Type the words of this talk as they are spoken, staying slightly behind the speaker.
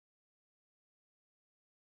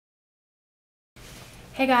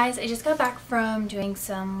Hey guys, I just got back from doing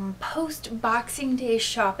some post-Boxing Day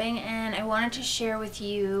shopping and I wanted to share with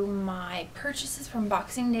you my purchases from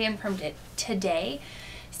Boxing Day and from today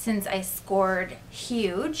since I scored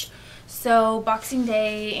huge. So Boxing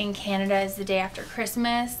Day in Canada is the day after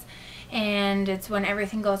Christmas and it's when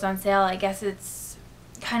everything goes on sale. I guess it's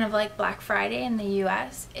kind of like Black Friday in the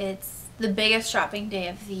US. It's the biggest shopping day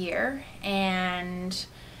of the year and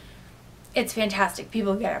it's fantastic.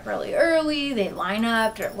 People get up really early, they line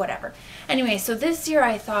up or whatever. Anyway, so this year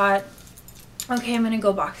I thought, okay, I'm gonna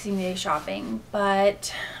go Boxing Day shopping,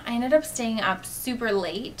 but I ended up staying up super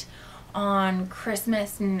late on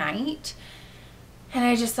Christmas night and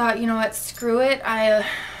I just thought, you know what, screw it.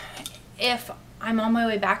 If I'm on my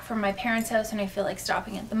way back from my parents' house and I feel like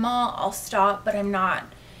stopping at the mall, I'll stop, but I'm not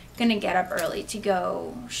gonna get up early to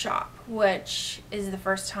go shop, which is the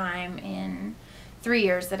first time in 3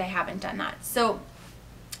 years that I haven't done that. So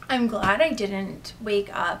I'm glad I didn't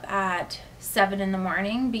wake up at 7 in the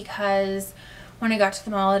morning, because when I got to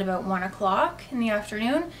the mall at about 1 o'clock in the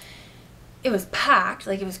afternoon, it was packed,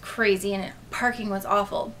 like it was crazy, and parking was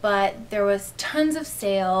awful, but there was tons of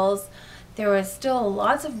sales. There was still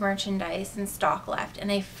lots of merchandise and stock left,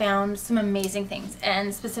 and I found some amazing things,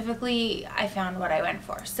 and specifically I found what I went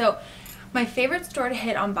for. So my favorite store to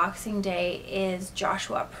hit on Boxing Day is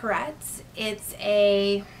Joshua Peretz. It's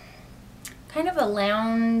a kind of a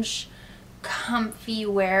lounge, comfy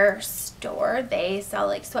wear store. They sell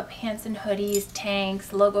like sweatpants and hoodies,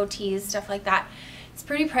 tanks, logo tees, stuff like that. It's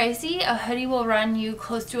pretty pricey. A hoodie will run you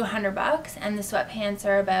close to $100 and the sweatpants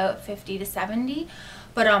are about 50 to 70.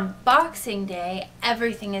 But on Boxing Day,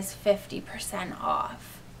 everything is 50%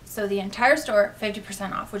 off. So the entire store,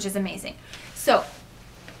 50% off, which is amazing. So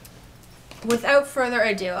without further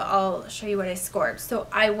ado, I'll show you what I scored. So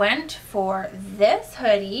I went for this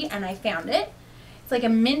hoodie and I found it. It's like a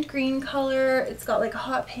mint green color. It's got like a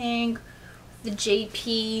hot pink, the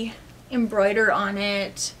JP embroidered on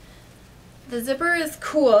it. The zipper is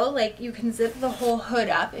cool. Like you can zip the whole hood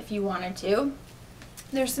up if you wanted to.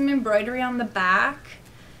 There's some embroidery on the back.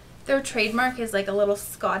 Their trademark is like a little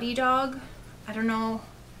Scotty dog. I don't know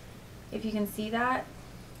if you can see that,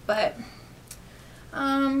 but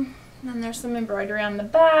and then there's some embroidery on the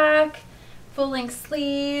back, full-length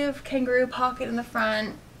sleeve, kangaroo pocket in the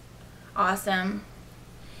front. Awesome.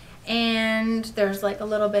 And there's like a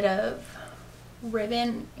little bit of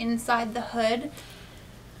ribbon inside the hood.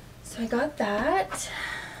 So I got that.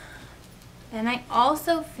 And I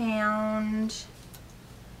also found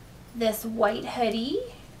this white hoodie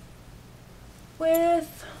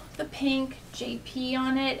with the pink JP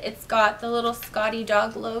on it. It's got the little Scotty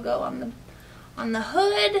dog logo on the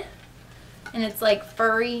hood. And it's like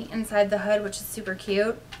furry inside the hood, which is super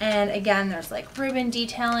cute. And again, there's like ribbon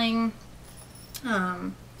detailing,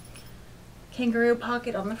 kangaroo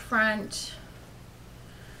pocket on the front.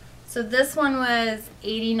 So this one was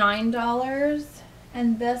 $89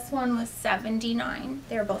 and this one was $79.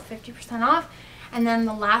 They were both 50% off. And then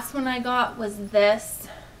the last one I got was this.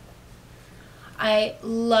 I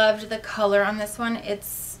loved the color on this one.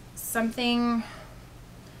 It's something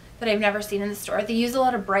that I've never seen in the store. They use a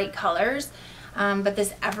lot of bright colors, but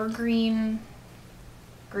this evergreen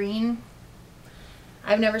green,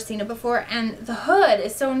 I've never seen it before. And the hood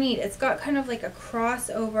is so neat. It's got kind of like a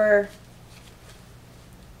crossover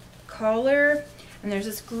collar, and there's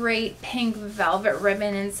this great pink velvet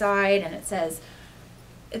ribbon inside, and it says,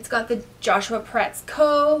 it's got the Joshua Peretz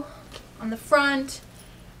Co. on the front,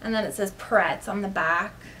 and then it says Peretz on the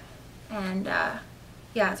back, and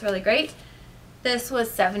yeah, it's really great. This was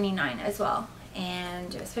 $79 as well,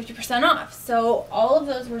 and it was 50% off. So all of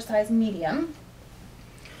those were size medium.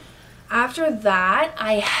 After that,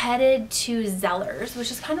 I headed to Zellers, which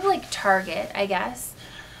is kind of like Target, I guess,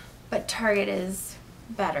 but Target is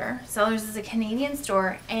better. Zellers is a Canadian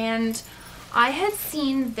store, and I had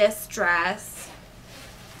seen this dress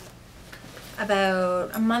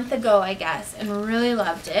about a month ago, I guess, and really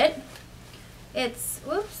loved it. It's,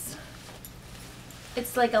 whoops.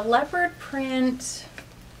 It's like a leopard print,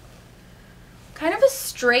 kind of a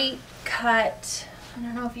straight cut. I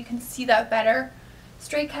don't know if you can see that better.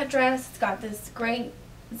 Straight cut dress. It's got this great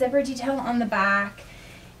zipper detail on the back.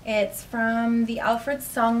 It's from the Alfred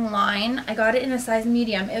Sung line. I got it in a size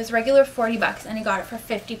medium. It was regular $40 and I got it for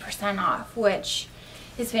 50% off, which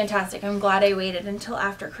is fantastic. I'm glad I waited until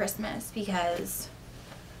after Christmas because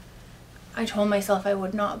I told myself I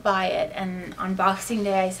would not buy it, and on Boxing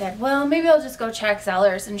Day I said, well, maybe I'll just go check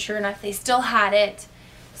Zellers, and sure enough they still had it,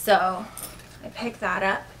 so I picked that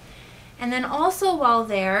up. And then also while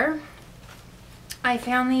there, I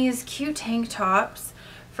found these cute tank tops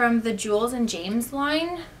from the Jules and James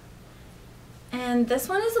line. And this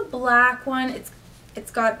one is a black one.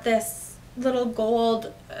 It's got this little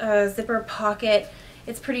gold zipper pocket.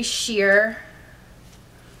 It's pretty sheer.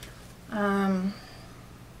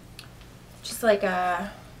 Just like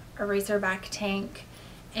a racerback tank.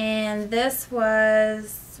 And this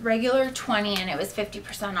was regular 20 and it was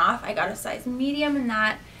 50% off. I got a size medium in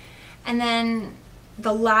that. And then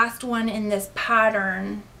the last one in this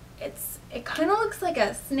pattern, it kind of looks like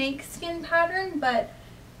a snake skin pattern, but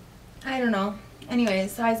I don't know.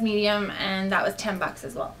 Anyways, size medium, and that was 10 bucks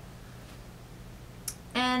as well.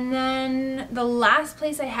 And then the last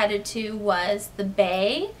place I headed to was the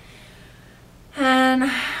Bay. And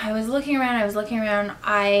I was looking around.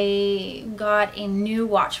 I got a new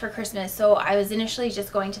watch for Christmas. So I was initially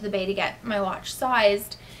just going to the Bay to get my watch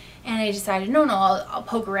sized. And I decided, no, I'll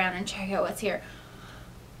poke around and check out what's here.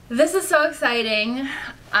 This is so exciting.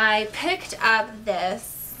 I picked up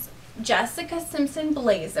this Jessica Simpson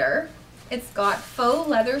blazer. It's got faux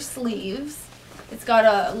leather sleeves. It's got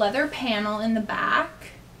a leather panel in the back.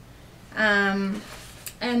 And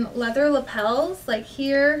leather lapels like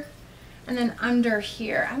here and then under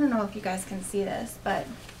here. I don't know if you guys can see this, but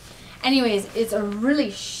anyways, it's a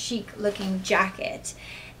really chic looking jacket.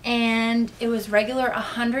 And it was regular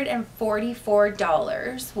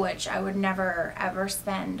 $144, which I would never ever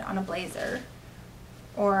spend on a blazer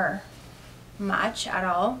or much at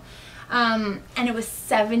all. And it was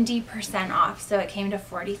 70% off, so it came to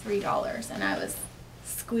 $43, and I was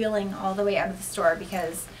squealing all the way out of the store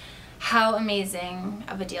because how amazing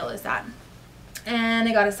of a deal is that? And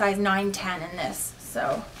I got a size 9-10 in this,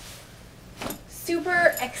 so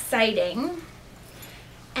super exciting.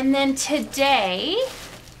 And then today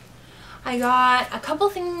I got a couple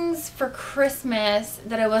things for Christmas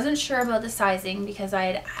that I wasn't sure about the sizing because I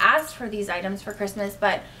had asked for these items for Christmas,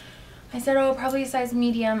 but I said, oh, probably a size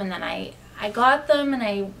medium, and then I got them and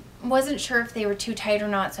I wasn't sure if they were too tight or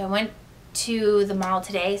not, so I went to the mall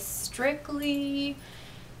today strictly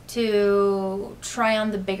to try on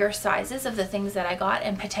the bigger sizes of the things that I got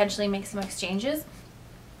and potentially make some exchanges.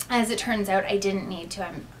 As it turns out, I didn't need to.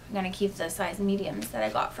 I'm going to keep the size mediums that I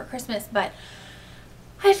got for Christmas, but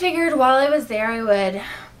I figured while I was there I would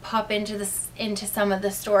pop into some of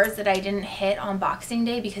the stores that I didn't hit on Boxing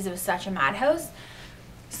Day because it was such a madhouse.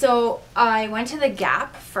 So I went to the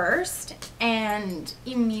Gap first and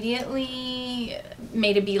immediately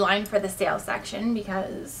made a beeline for the sale section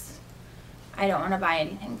because I don't want to buy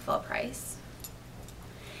anything full price.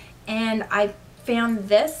 And I found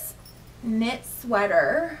this knit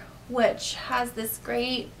sweater, which has this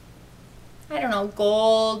great, I don't know,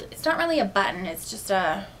 gold. It's not really a button, it's just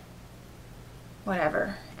a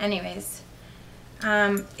whatever. Anyways,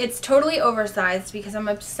 it's totally oversized because I'm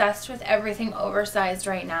obsessed with everything oversized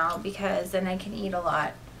right now because then I can eat a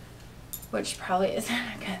lot, which probably isn't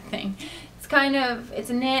a good thing. It's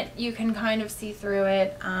a knit, you can kind of see through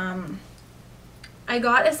it. I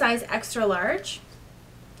got a size extra large,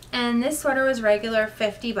 and this sweater was regular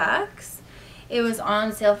 50 bucks. It was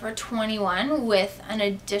on sale for 21 with an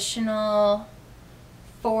additional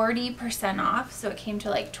 40% off, so it came to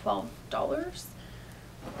like $12,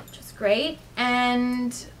 which is great.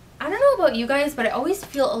 And I don't know about you guys, but I always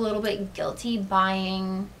feel a little bit guilty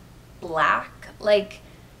buying black. Like,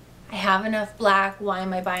 I have enough black, why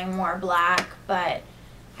am I buying more black? But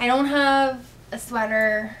I don't have a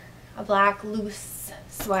sweater, a black loose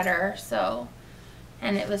sweater, so,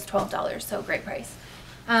 and it was $12, so great price.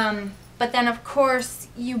 But then of course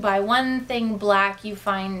you buy one thing black, you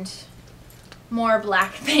find more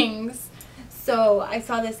black things. So I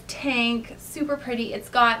saw this tank, super pretty. It's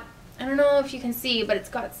got, I don't know if you can see, but it's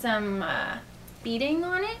got some beading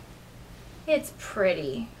on it. It's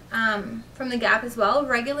pretty. From the Gap as well,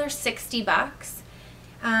 regular 60 bucks.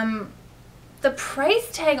 The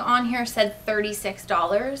price tag on here said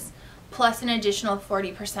 $36 plus an additional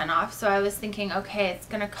 40% off. So I was thinking, okay, it's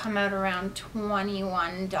gonna come out around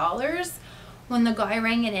 $21. When the guy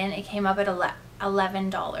rang it in, it came up at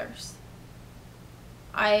 $11.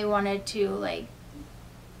 I wanted to like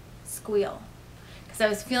squeal because I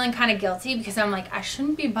was feeling kind of guilty because I'm like, I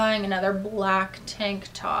shouldn't be buying another black tank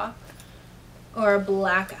top or a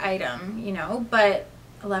black item, you know, but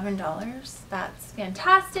 $11, that's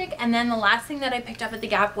fantastic. And then the last thing that I picked up at the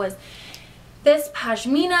Gap was this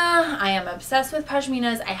pashmina. I am obsessed with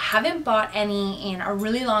pashminas. I haven't bought any in a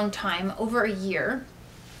really long time, over a year,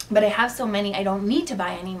 but I have so many I don't need to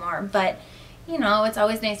buy anymore. But you know, it's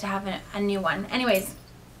always nice to have a new one. Anyways,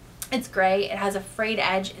 it's gray. It has a frayed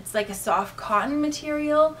edge. It's like a soft cotton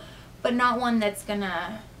material, but not one that's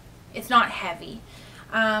gonna, it's not heavy.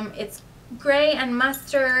 It's gray and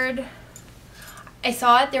mustard. I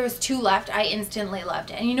saw it, there was 2 left. I instantly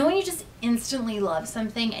loved it. And you know when you just instantly love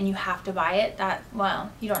something and you have to buy it?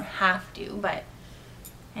 Well, you don't have to, but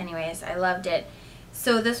anyways, I loved it.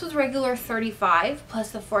 So this was regular $35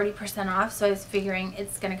 plus the 40% off. So I was figuring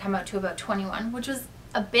it's going to come out to about $21, which was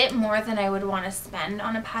a bit more than I would want to spend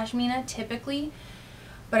on a pashmina typically.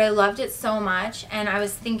 But I loved it so much, and I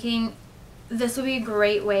was thinking this would be a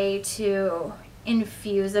great way to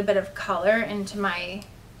infuse a bit of color into my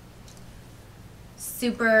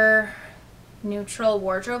super neutral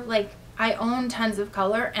wardrobe. Like, I own tons of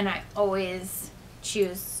color and I always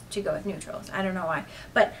choose to go with neutrals. I don't know why,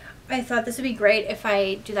 but I thought this would be great if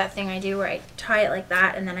I do that thing I do where I tie it like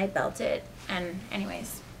that and then I belt it. And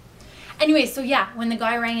anyways, so yeah, when the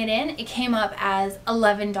guy rang it in, it came up as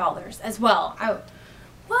 $11 as well.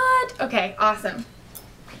 What? Okay, awesome.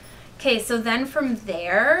 Okay, so then from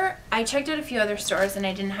there, I checked out a few other stores and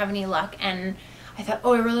I didn't have any luck, and I thought,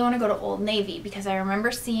 oh, I really want to go to Old Navy because I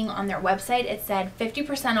remember seeing on their website it said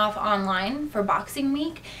 50% off online for Boxing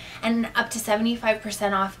Week and up to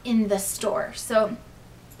 75% off in the store. So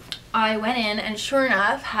I went in and sure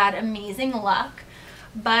enough had amazing luck,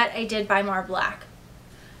 but I did buy more black.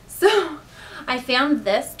 So I found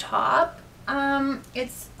this top.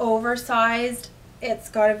 It's oversized. It's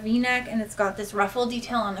got a V-neck and it's got this ruffle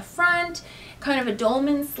detail on the front, kind of a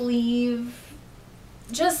dolman sleeve,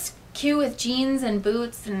 just cute with jeans and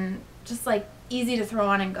boots and just like easy to throw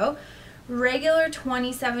on and go. Regular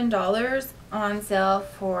 $27, on sale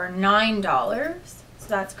for $9, so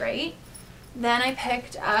that's great. Then I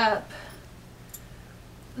picked up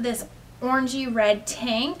this orangey red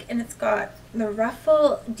tank and it's got the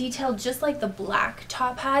ruffle detail just like the black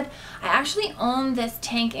top had. I actually own this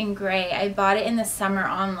tank in gray. I bought it in the summer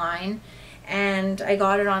online and I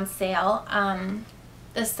got it on sale.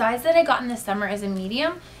 The size that I got in the summer is a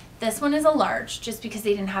medium. This one is a large just because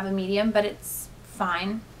they didn't have a medium, but it's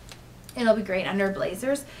fine. It'll be great under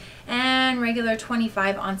blazers. And regular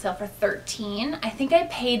 $25, on sale for $13. I think I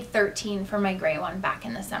paid $13 for my gray one back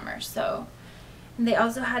in the summer. So and they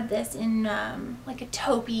also had this in like a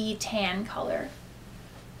taupey tan color.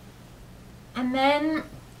 And then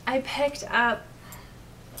I picked up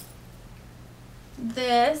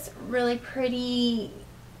this really pretty,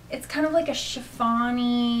 it's kind of like a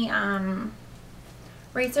chiffon-y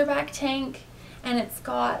racerback tank, and it's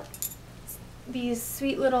got these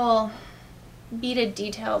sweet little beaded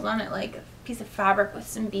details on it, like a piece of fabric with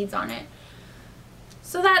some beads on it.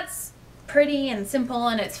 So that's pretty and simple,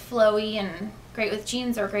 and it's flowy and great with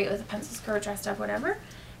jeans or great with a pencil skirt, dressed up, whatever.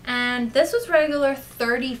 And this was regular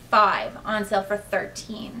 $35, on sale for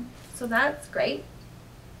 $13. So that's great.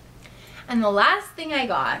 And the last thing I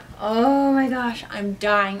got, oh my gosh, I'm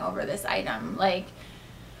dying over this item. Like,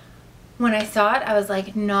 when I saw it, I was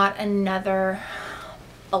like, not another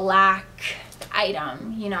black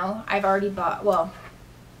item, you know. I'd already bought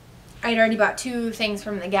 2 things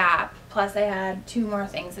from the Gap, plus I had 2 more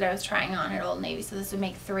things that I was trying on at Old Navy, so this would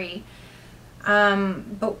make 3.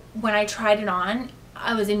 But when I tried it on,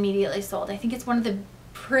 I was immediately sold. I think it's one of the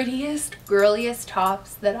prettiest, girliest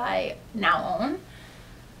tops that I now own.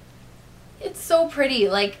 It's so pretty.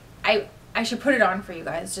 Like, I should put it on for you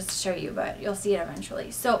guys just to show you, but you'll see it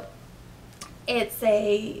eventually. So it's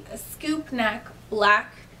a scoop neck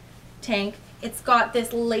black tank. It's got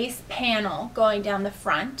this lace panel going down the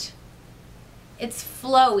front. It's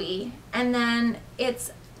flowy, and then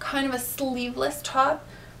it's kind of a sleeveless top,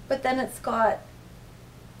 but then it's got,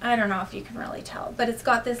 I don't know if you can really tell, but it's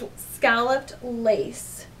got this scalloped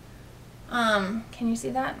lace. Can you see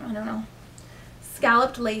that? I don't know.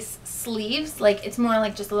 Scalloped lace sleeves. Like, it's more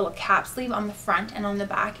like just a little cap sleeve on the front and on the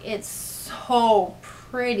back. It's so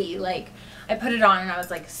pretty. Like, I put it on and I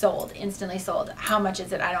was like sold, instantly sold. How much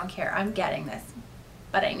is it? I don't care. I'm getting this.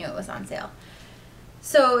 But I knew it was on sale.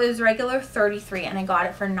 So it was regular $33 and I got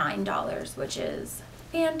it for $9, which is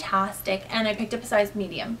fantastic. And I picked up a size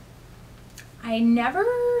medium. I never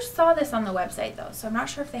saw this on the website though, so I'm not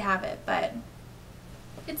sure if they have it, but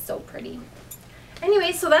it's so pretty.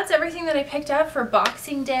 Anyway, so that's everything that I picked up for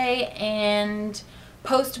Boxing Day and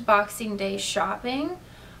post Boxing Day shopping.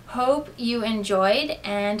 Hope you enjoyed,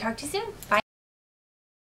 and talk to you soon. Bye.